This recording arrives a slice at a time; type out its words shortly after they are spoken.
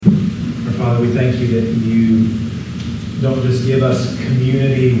Father, we thank you that you don't just give us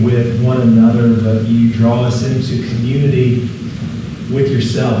community with one another, but you draw us into community with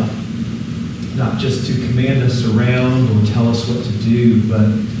yourself. Not just to command us around or tell us what to do, but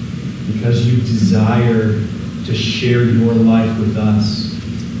because you desire to share your life with us.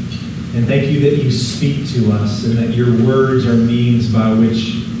 And thank you that you speak to us and that your words are means by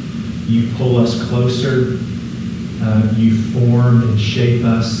which you pull us closer, you form and shape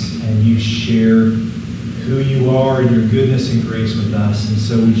us, and you share who you are and your goodness and grace with us. And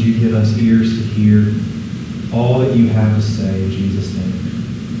so would you give us ears to hear all that you have to say in Jesus' name.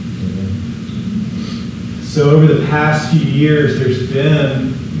 Amen. So over the past few years, there's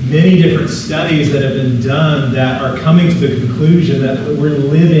been many different studies that have been done that are coming to the conclusion that we're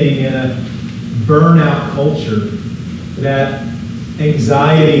living in a burnout culture, that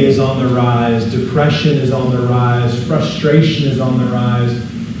anxiety is on the rise, depression is on the rise, frustration is on the rise,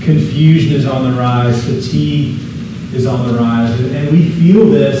 confusion is on the rise, fatigue is on the rise. And we feel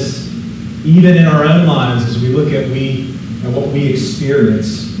this even in our own lives as we look at what we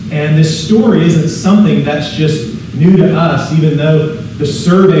experience. And this story isn't something that's just new to us, even though the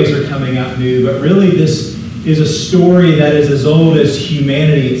surveys are coming out new, but really this is a story that is as old as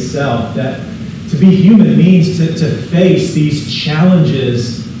humanity itself, that to be human means to face these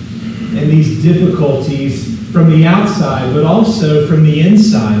challenges and these difficulties from the outside, but also from the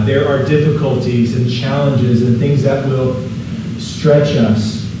inside. There are difficulties and challenges and things that will stretch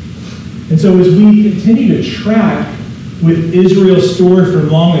us. And so as we continue to track with Israel's story from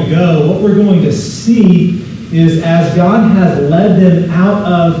long ago, what we're going to see is as God has led them out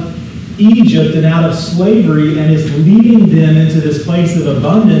of Egypt and out of slavery and is leading them into this place of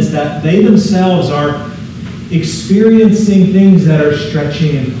abundance, that they themselves are experiencing things that are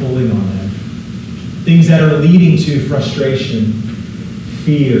stretching and pulling on them. Things that are leading to frustration,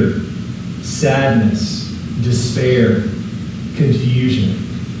 fear, sadness, despair, confusion.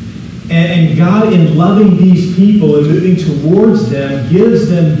 And God, in loving these people and moving towards them, gives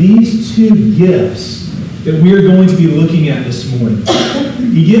them these two gifts that we're going to be looking at this morning.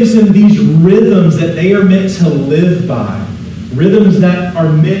 He gives them these rhythms that they are meant to live by, rhythms that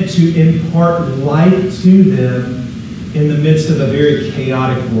are meant to impart life to them in the midst of a very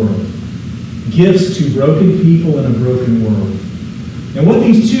chaotic world. Gifts to broken people in a broken world. And what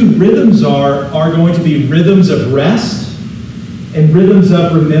these two rhythms are going to be rhythms of rest and rhythms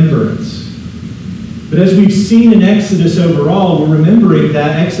of remembrance. But as we've seen in Exodus overall, we're remembering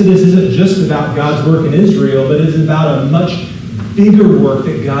that Exodus isn't just about God's work in Israel, but it's about a much bigger work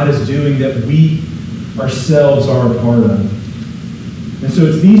that God is doing that we ourselves are a part of. And so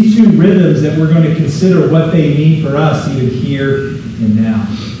it's these two rhythms that we're going to consider what they mean for us even here and now.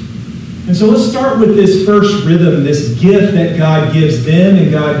 And so let's start with this first rhythm, this gift that God gives them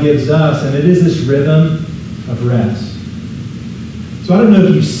and God gives us, and it is this rhythm of rest. So I don't know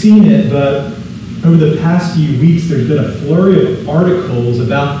if you've seen it, but over the past few weeks, there's been a flurry of articles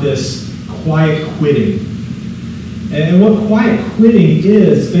about this quiet quitting. And what quiet quitting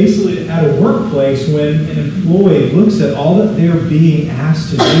is, basically at a workplace when an employee looks at all that they're being asked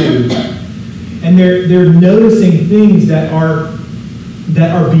to do, and they're noticing things that are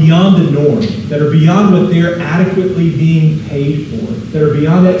beyond the norm, that are beyond what they're adequately being paid for, that are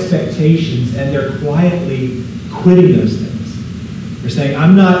beyond expectations, and they're quietly quitting those things. They're saying,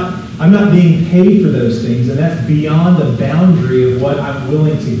 I'm not being paid for those things, and that's beyond the boundary of what I'm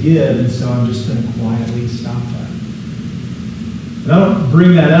willing to give, and so I'm just going to quietly stop that. And I don't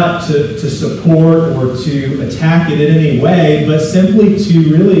bring that up to support or to attack it in any way, but simply to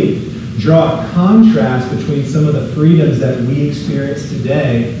really draw a contrast between some of the freedoms that we experience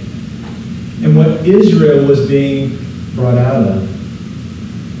today and what Israel was being brought out of.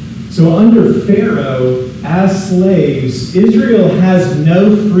 So under Pharaoh, as slaves, Israel has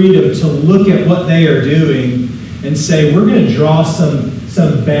no freedom to look at what they are doing and say, we're going to draw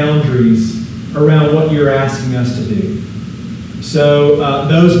some boundaries around what you're asking us to do. So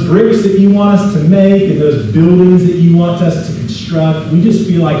those bricks that you want us to make and those buildings that you want us to construct, we just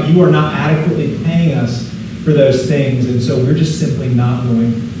feel like you are not adequately paying us for those things, and so we're just simply not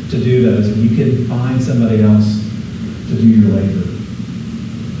going to do those, and you can find somebody else to do your labor.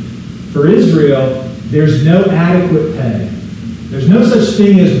 For Israel, there's no adequate pay. There's no such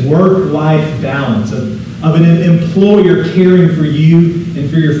thing as work-life balance, of an employer caring for you and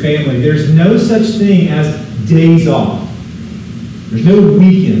for your family. There's no such thing as days off. There's no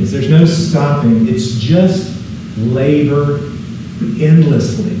weekends. There's no stopping. It's just labor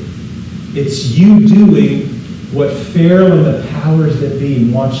endlessly. It's you doing what Pharaoh and the powers that be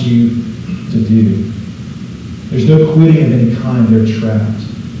want you to do. There's no quitting of any kind. They're trapped.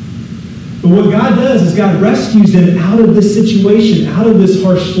 But what God does is God rescues them out of this situation, out of this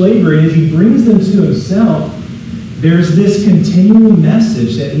harsh slavery, and as he brings them to himself, there's this continual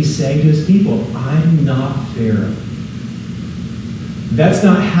message that he's saying to his people, I'm not Pharaoh. That's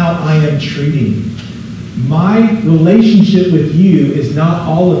not how I am treating you. My relationship with you is not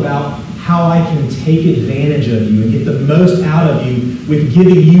all about how I can take advantage of you and get the most out of you with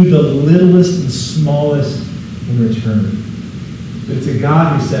giving you the littlest and smallest in return. But it's a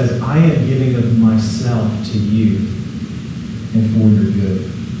God who says, I am giving of myself to you and for your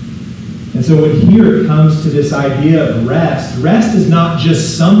good. And so when here it comes to this idea of rest, rest is not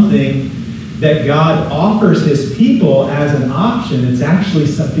just something that God offers his people as an option. It's actually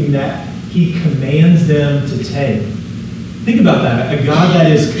something that he commands them to take. Think about that. A God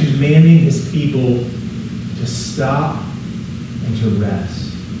that is commanding his people to stop and to rest.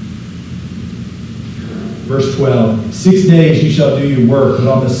 Verse 12, 6 days you shall do your work, but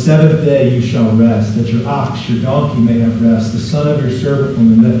on the seventh day you shall rest, that your ox, your donkey may have rest, the son of your servant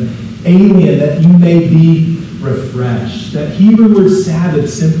woman, the alien, that you may be refreshed. That Hebrew word Sabbath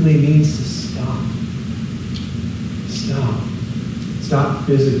simply means to stop. Stop. Stop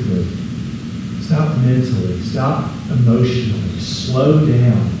physically. Stop mentally. Stop emotionally. Slow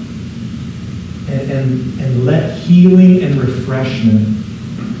down. And let healing and refreshment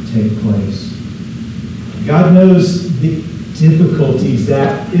take place. God knows the difficulties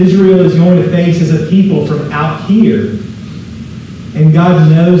that Israel is going to face as a people from out here. And God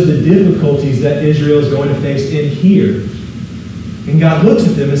knows the difficulties that Israel is going to face in here. And God looks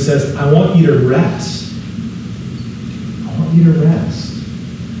at them and says, I want you to rest. I want you to rest.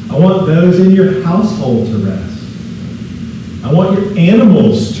 I want those in your household to rest. I want your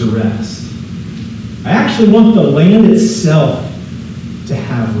animals to rest. I actually want the land itself to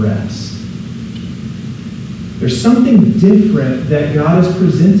have rest. There's something different that God is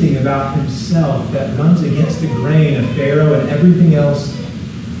presenting about himself that runs against the grain of Pharaoh and everything else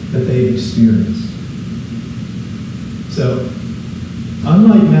that they've experienced. So,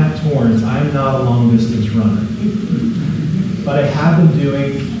 unlike Matt Torrance, I'm not a long-distance runner. But I have been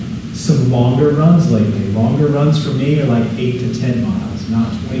doing some longer runs lately. Longer runs for me are like 8 to 10 miles,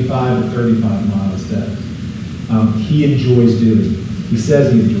 not 25 to 35 miles that he enjoys doing. He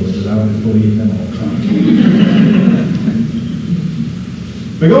says he enjoys it. I don't believe him all the time.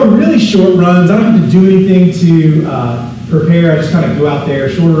 If I go on really short runs, I don't have to do anything to prepare. I just kind of go out there.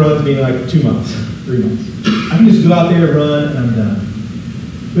 Shorter runs mean like 2 months, 3 months. I can just go out there, run, and I'm done.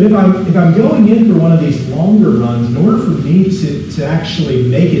 But if I'm going in for one of these longer runs, in order for me to actually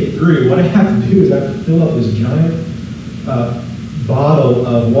make it through, what I have to do is I have to fill up this giant bottle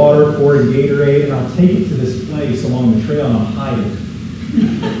of water, pouring Gatorade, and I'll take it to this place along the trail and I'll hide it.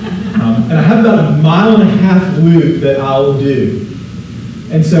 And I have about 1.5 mile loop that I'll do.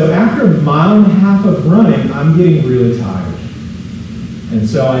 And so after 1.5 miles of running, I'm getting really tired. And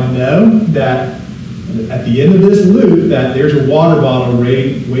so I know that at the end of this loop that there's a water bottle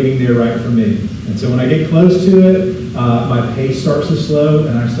waiting there right for me. And so when I get close to it, my pace starts to slow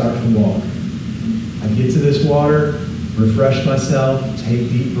and I start to walk. I get to this water, refresh myself, take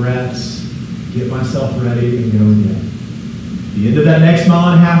deep breaths, get myself ready, and go again. At the end of that next 1.5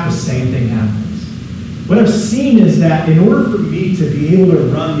 miles, the same thing happens. What I've seen is that in order for me to be able to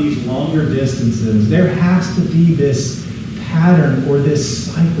run these longer distances, there has to be this pattern or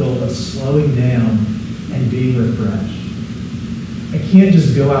this cycle of slowing down and being refreshed. I can't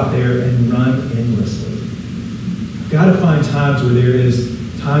just go out there and run endlessly. I've got to find times where there is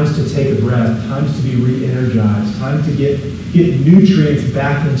times to take a breath, times to be re-energized, time to get nutrients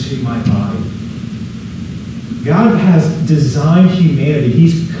back into my body. God has designed humanity.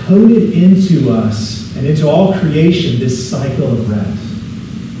 He's coded into us and into all creation this cycle of rest.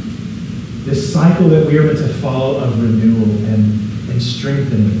 This cycle that we are meant to follow of renewal and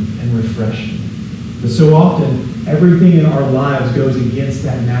strengthening and refreshing. But so often, everything in our lives goes against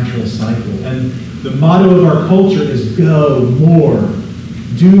that natural cycle. And the motto of our culture is go more,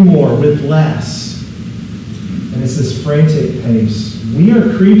 do more with less. And it's this frantic pace. We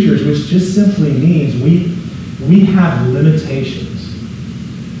are creatures, which just simply means we have limitations.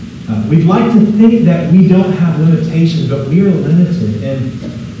 We'd like to think that we don't have limitations, but we are limited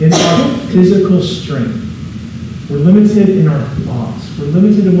in our physical strength. We're limited in our thoughts. We're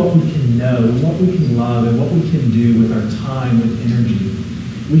limited in what we can know, and what we can love, and what we can do with our time, with energy.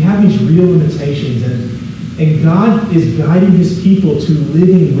 We have these real limitations, and God is guiding his people to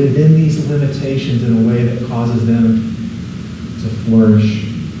living within these limitations in a way that causes them to flourish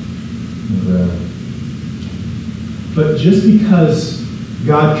and grow. But just because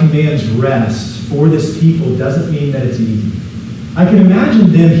God commands rest for this people doesn't mean that it's easy. I can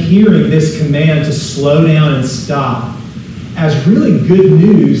imagine them hearing this command to slow down and stop as really good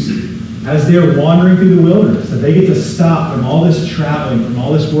news as they're wandering through the wilderness, that they get to stop from all this traveling, from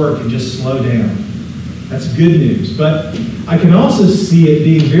all this work, and just slow down. That's good news. But I can also see it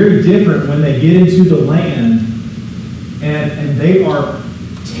being very different when they get into the land and they are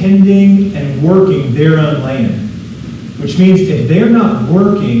tending and working their own land. Which means if they're not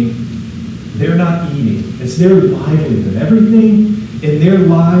working, they're not eating. It's their livelihood. Everything in their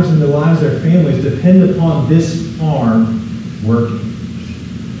lives and the lives of their families depend upon this farm working.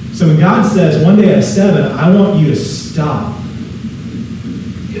 So when God says, one day at 7, I want you to stop,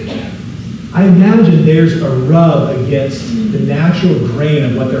 I imagine there's a rub against the natural grain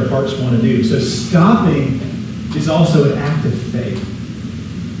of what their hearts want to do. So stopping is also an act of faith.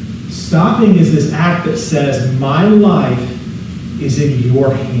 Stopping is this act that says, my life is in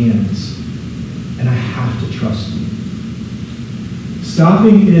your hands, and I have to trust you.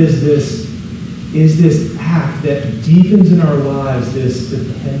 Stopping is this act that deepens in our lives this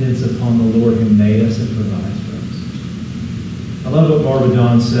dependence upon the Lord who made us and provides for us. I love what Barbara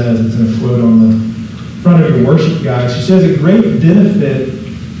Dawn says. It's in a quote on the front of your worship guide. She says, a great benefit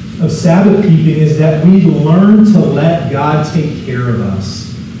of Sabbath keeping is that we learn to let God take care of us.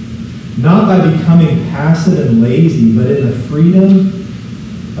 Not by becoming passive and lazy, but in the freedom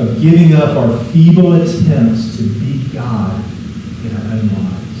of giving up our feeble attempts to be God in our own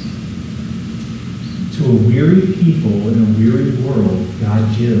lives. To a weary people in a weary world,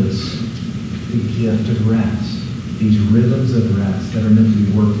 God gives the gift of rest, these rhythms of rest that are meant to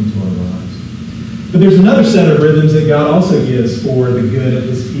be worked into our lives. But there's another set of rhythms that God also gives for the good of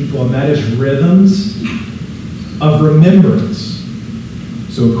his people, and that is rhythms of remembrance.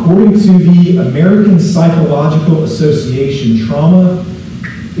 So according to the American Psychological Association, trauma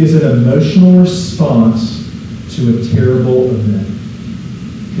is an emotional response to a terrible event.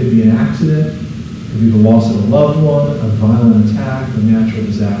 It could be an accident, it could be the loss of a loved one, a violent attack, a natural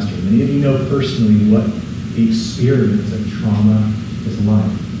disaster. Many of you know personally what the experience of trauma is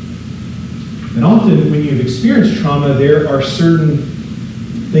like. And often when you've experienced trauma, there are certain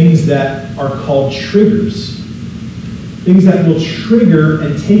things that are called triggers. Things that will trigger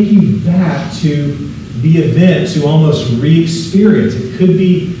and take you back to the event to almost re-experience. It could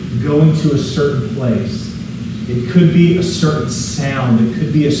be going to a certain place. It could be a certain sound. It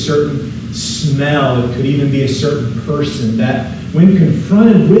could be a certain smell. It could even be a certain person that when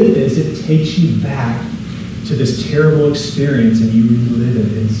confronted with this, it takes you back to this terrible experience and you relive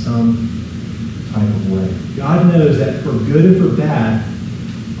it in some type of way. God knows that for good and for bad,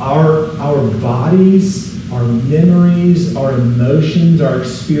 our bodies, our memories, our emotions, our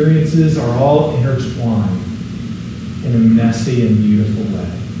experiences are all intertwined in a messy and beautiful way.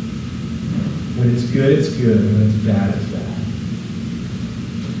 When it's good, it's good. When it's bad, it's bad.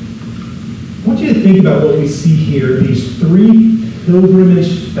 I want you to think about what we see here, these 3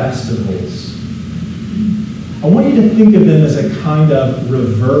 pilgrimage festivals. I want you to think of them as a kind of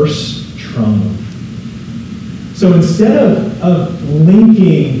reverse trauma. So instead of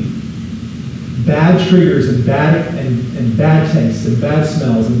linking bad triggers and bad tastes and bad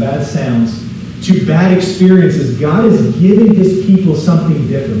smells and bad sounds to bad experiences, God is giving his people something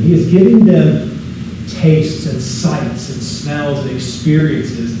different. He is giving them tastes and sights and smells and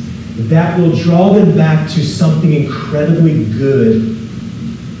experiences that will draw them back to something incredibly good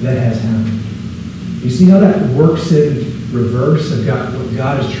that has happened. You see how that works in reverse of what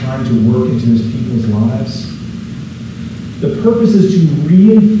God is trying to work into his people's lives? The purpose is to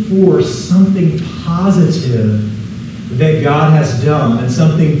reinforce something positive that God has done and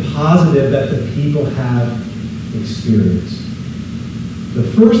something positive that the people have experienced. The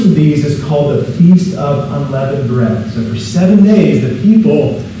first of these is called the Feast of Unleavened Bread. So for 7 days, the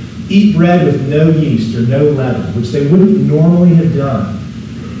people eat bread with no yeast or no leaven, which they wouldn't normally have done.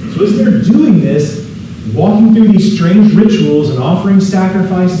 So as they're doing this, walking through these strange rituals and offering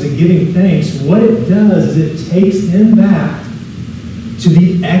sacrifices and giving thanks, what it does is it takes them back to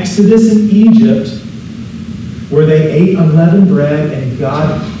the Exodus in Egypt, where they ate unleavened bread and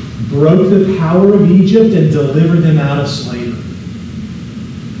God broke the power of Egypt and delivered them out of slavery.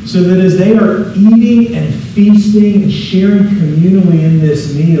 So that as they are eating and feasting and sharing communally in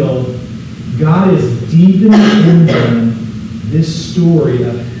this meal, God is deepening in them this story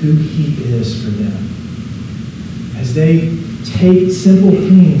of who he is for them. As they take simple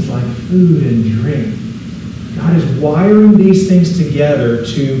things like food and drink, God is wiring these things together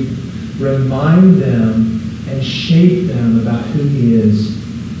to remind them and shape them about who he is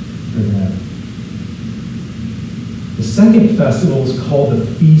for them. The second festival is called the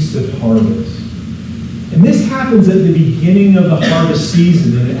Feast of Harvest. And this happens at the beginning of the harvest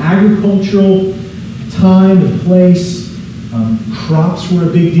season. In an agricultural time and place, crops were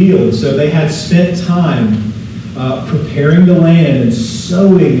a big deal. And so they had spent time preparing the land and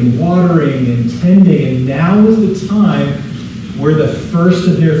sowing and watering and tending. And now was the time where the first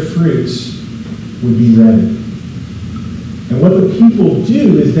of their fruits would be ready. And what the people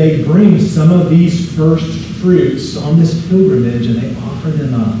do is they bring some of these first fruits on this pilgrimage and they offer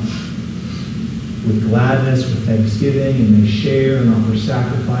them up with gladness, with thanksgiving, and they share and offer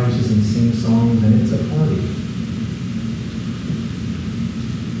sacrifices and sing songs, and it's a party.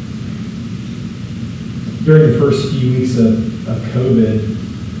 During the first few weeks of COVID,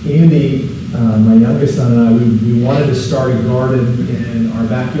 Andy, my youngest son, and I, we wanted to start a garden in our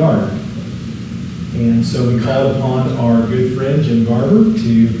backyard. And so we called upon our good friend, Jim Garber,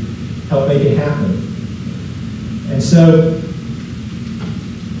 to help make it happen. And so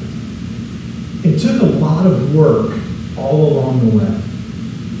it took a lot of work all along the way.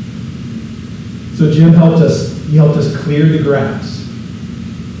 So Jim helped us. He helped us clear the grass.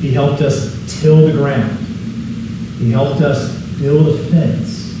 He helped us till the ground. He helped us build a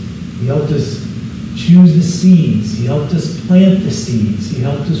fence. He helped us choose the seeds. He helped us plant the seeds. He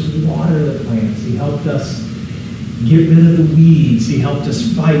helped us water the plants. He helped us get rid of the weeds. He helped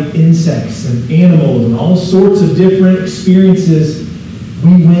us fight insects and animals and all sorts of different experiences.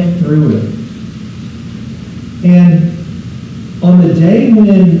 We went through it. And on the day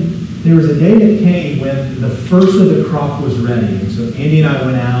when, there was a day that came when the first of the crop was ready. And so Andy and I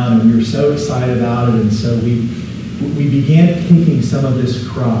went out and we were so excited about it. And so we began picking some of this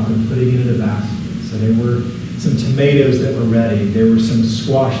crop and putting it in a basket. So there were some tomatoes that were ready. There were some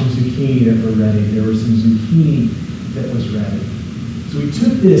squash and zucchini that were ready. There was some zucchini that was ready. So we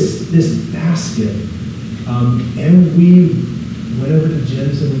took this basket and we went over to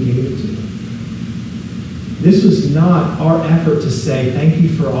Jim's and we gave it to him. This was not our effort to say, thank you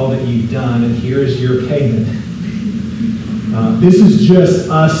for all that you've done, and here's your payment. This is just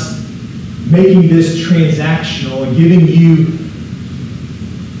us making this transactional and giving you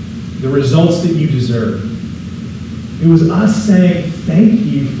the results that you deserve. It was us saying, thank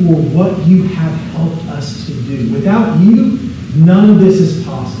you for what you have helped us to do. Without you, none of this is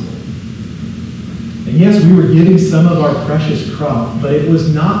possible. And yes, we were giving some of our precious crop, but it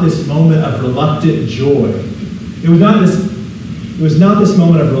was not this moment of reluctant joy. It was not this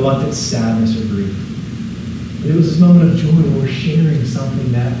moment of reluctant sadness or grief. But it was this moment of joy where we're sharing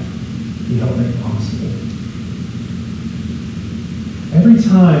something that He helped make possible. Every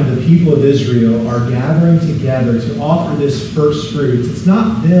time the people of Israel are gathering together to offer this first fruits, it's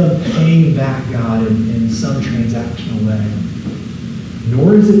not them paying back God in some transactional way.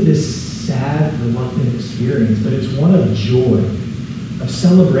 Nor is it this sad, reluctant experience, but it's one of joy, of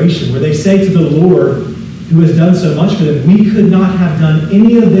celebration, where they say to the Lord, who has done so much for them, we could not have done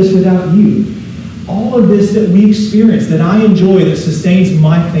any of this without you. All of this that we experience, that I enjoy, that sustains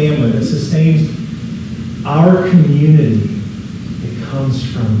my family, that sustains our community, it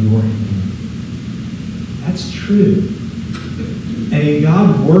comes from your hand. That's true. And in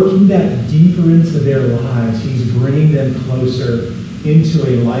God working that deeper into their lives, He's bringing them closer into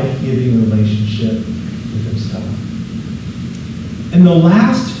a life-giving relationship with Himself. And the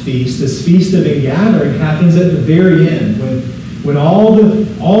last feast, this Feast of Ingathering, happens at the very end, when all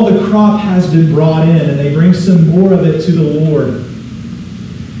the crop has been brought in, and they bring some more of it to the Lord,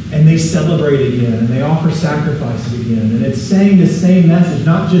 and they celebrate again, and they offer sacrifices again. And it's saying the same message,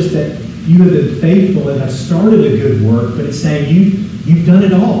 not just that you have been faithful and have started a good work, but it's saying you've done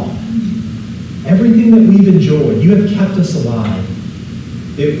it all. Everything that we've enjoyed, you have kept us alive.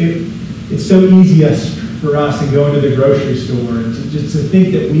 It's so easy for us to go into the grocery store and to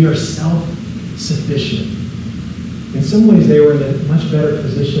think that we are self-sufficient. In some ways, they were in a much better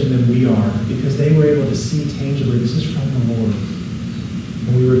position than we are because they were able to see tangibly, this is from the Lord.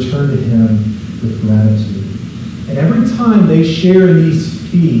 And we return to Him with gratitude. And every time they share in these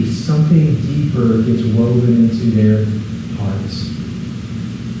feasts, something deeper gets woven into their hearts.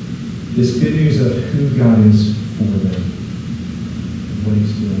 This good news of who God is for them and what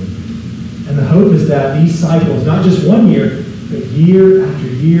He's doing. And the hope is that these cycles, not just 1 year, but year after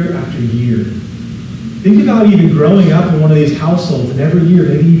year after year. Think about even growing up in one of these households, and every year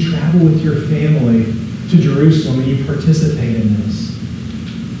maybe you travel with your family to Jerusalem and you participate in this.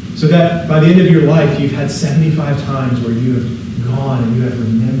 So that by the end of your life, you've had 75 times where you have gone and you have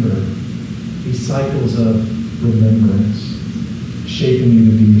remembered these cycles of remembrance, shaping you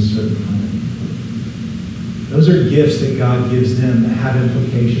to be a certain kind. Those are gifts that God gives them that have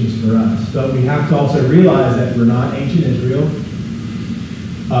implications for us. But we have to also realize that we're not ancient Israel.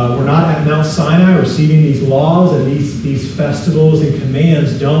 We're not at Mount Sinai receiving these laws, and these festivals and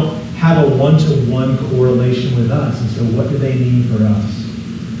commands don't have a one-to-one correlation with us. And so what do they mean for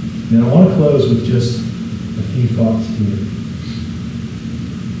us? And I want to close with just a few thoughts here.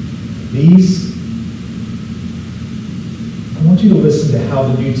 I want you to listen to how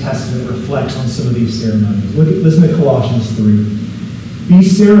the New Testament reflects on some of these ceremonies. Listen to Colossians 3.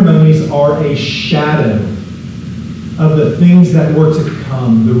 These ceremonies are a shadow of the things that were to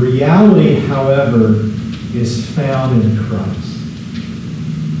come. The reality, however, is found in Christ.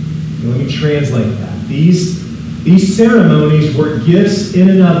 Let me translate that. These ceremonies were gifts in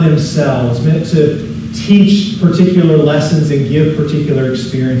and of themselves, meant to teach particular lessons and give particular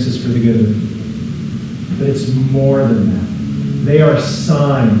experiences for the good of the people. But it's more than that. They are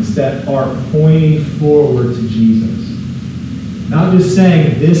signs that are pointing forward to Jesus. Not just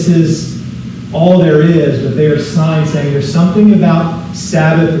saying this is all there is, but they are signs saying there's something about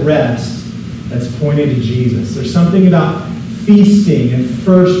Sabbath rest that's pointing to Jesus. There's something about feasting and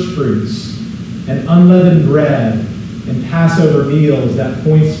first fruits and unleavened bread and Passover meals that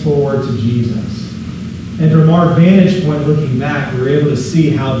points forward to Jesus. And from our vantage point looking back, we're able to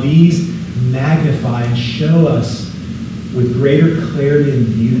see how these magnify and show us with greater clarity and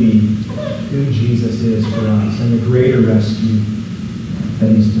beauty who Jesus is for us and the greater rescue that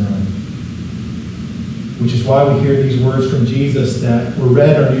he's done. Which is why we hear these words from Jesus that were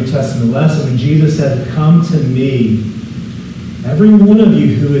read in our New Testament lesson when Jesus said, "Come to me, every one of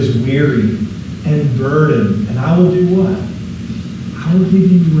you who is weary and burdened, and I will do what? I will give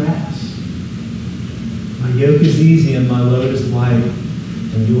you rest. My yoke is easy and my load is light,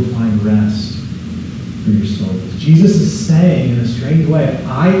 and you will find rest for your souls." Jesus is saying in a strange way,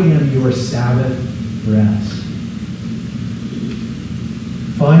 I am your Sabbath rest.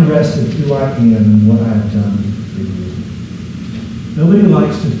 Find rest in who I am and what I have done for you. Nobody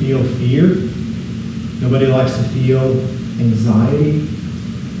likes to feel fear. Nobody likes to feel anxiety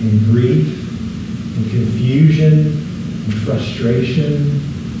and grief and confusion and frustration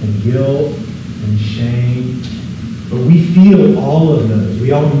and guilt and shame. But we feel all of those.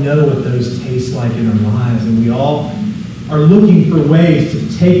 We all know what those taste like in our lives, and we all are looking for ways to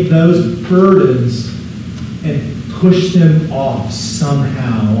take those burdens and push them off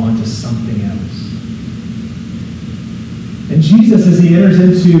somehow onto something else. And Jesus, as he enters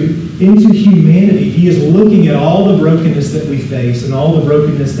into humanity, he is looking at all the brokenness that we face and all the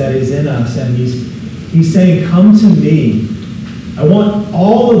brokenness that is in us, and he's saying, "Come to me. I want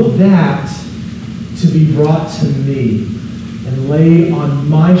all of that to be brought to me and laid on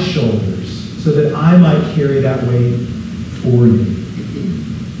my shoulders so that I might carry that weight for you."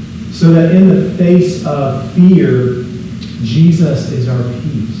 So that in the face of fear, Jesus is our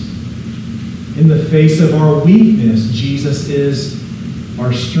peace. In the face of our weakness, Jesus is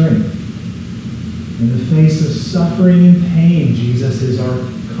our strength. In the face of suffering and pain, Jesus is our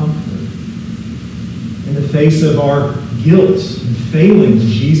comfort. In the face of our guilt and failings,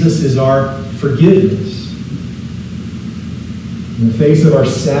 Jesus is our forgiveness. In the face of our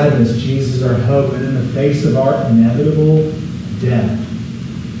sadness, Jesus is our hope. And in the face of our inevitable death,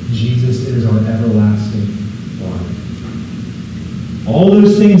 Jesus is our everlasting life. All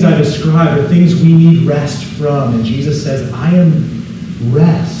those things I described are things we need rest from. And Jesus says, I am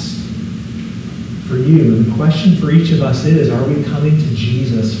rest for you. And the question for each of us is, are we coming to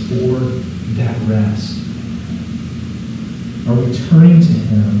Jesus for that rest? Are we turning to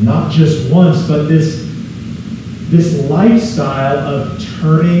him, not just once, but this lifestyle of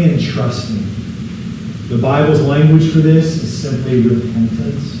turning and trusting? The Bible's language for this is simply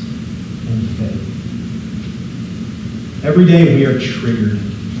repentance and faith. Every day we are triggered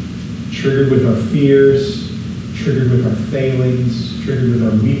with our fears, triggered with our failings, triggered with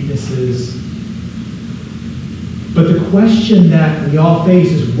our weaknesses. But the question that we all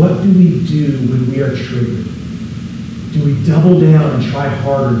face is, what do we do when we are triggered? Do we double down and try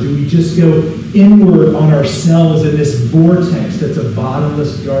harder? Do we just go inward on ourselves in this vortex that's a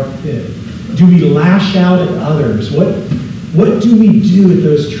bottomless, dark pit? Do we lash out at others? What do we do with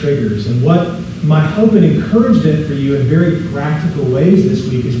those triggers? And what my hope and encouragement for you in very practical ways this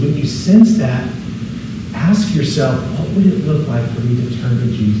week is when you sense that, ask yourself, what would it look like for me to turn to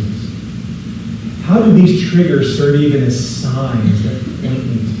Jesus? How do these triggers serve even as signs that point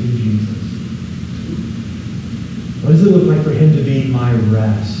me to Jesus? What does it look like for him to be my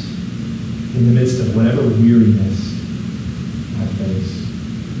rest in the midst of whatever weariness I face?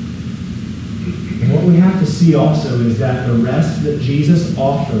 And what we have to see also is that the rest that Jesus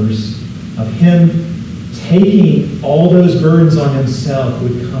offers of him taking all those burdens on himself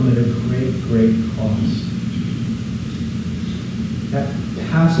would come at a great, great cost. That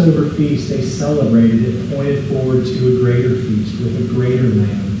Passover feast they celebrated, it pointed forward to a greater feast with a greater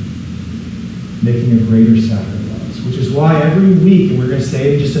lamb, making a greater sacrifice. Which is why every week, and we're going to say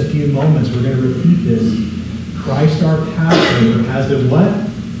it in just a few moments, we're going to repeat this, Christ our Passover has been what?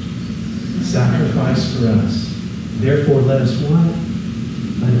 Sacrifice for us. Therefore, let us what?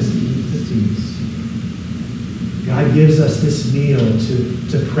 Let us eat the feast. God gives us this meal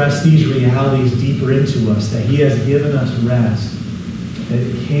to press these realities deeper into us, that he has given us rest, that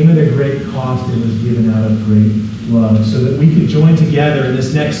it came at a great cost and was given out of great love, so that we could join together in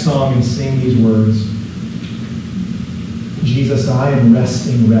this next song and sing these words. Jesus, I am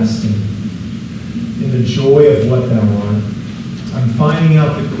resting in the joy of what thou art. I'm finding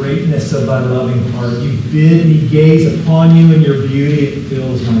out the greatness of thy loving heart. You bid me gaze upon you, and your beauty, it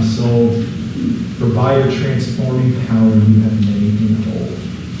fills my soul. For by your transforming power, you have made me whole.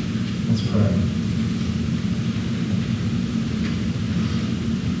 Let's pray.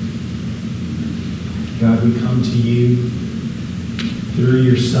 God, we come to you through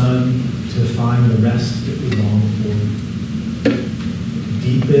your Son to find the rest that we long for.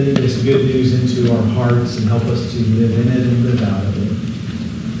 Deepen this good news into our hearts and help us to live in it and live out of it.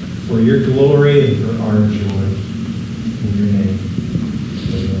 For your glory and for our joy. In your name.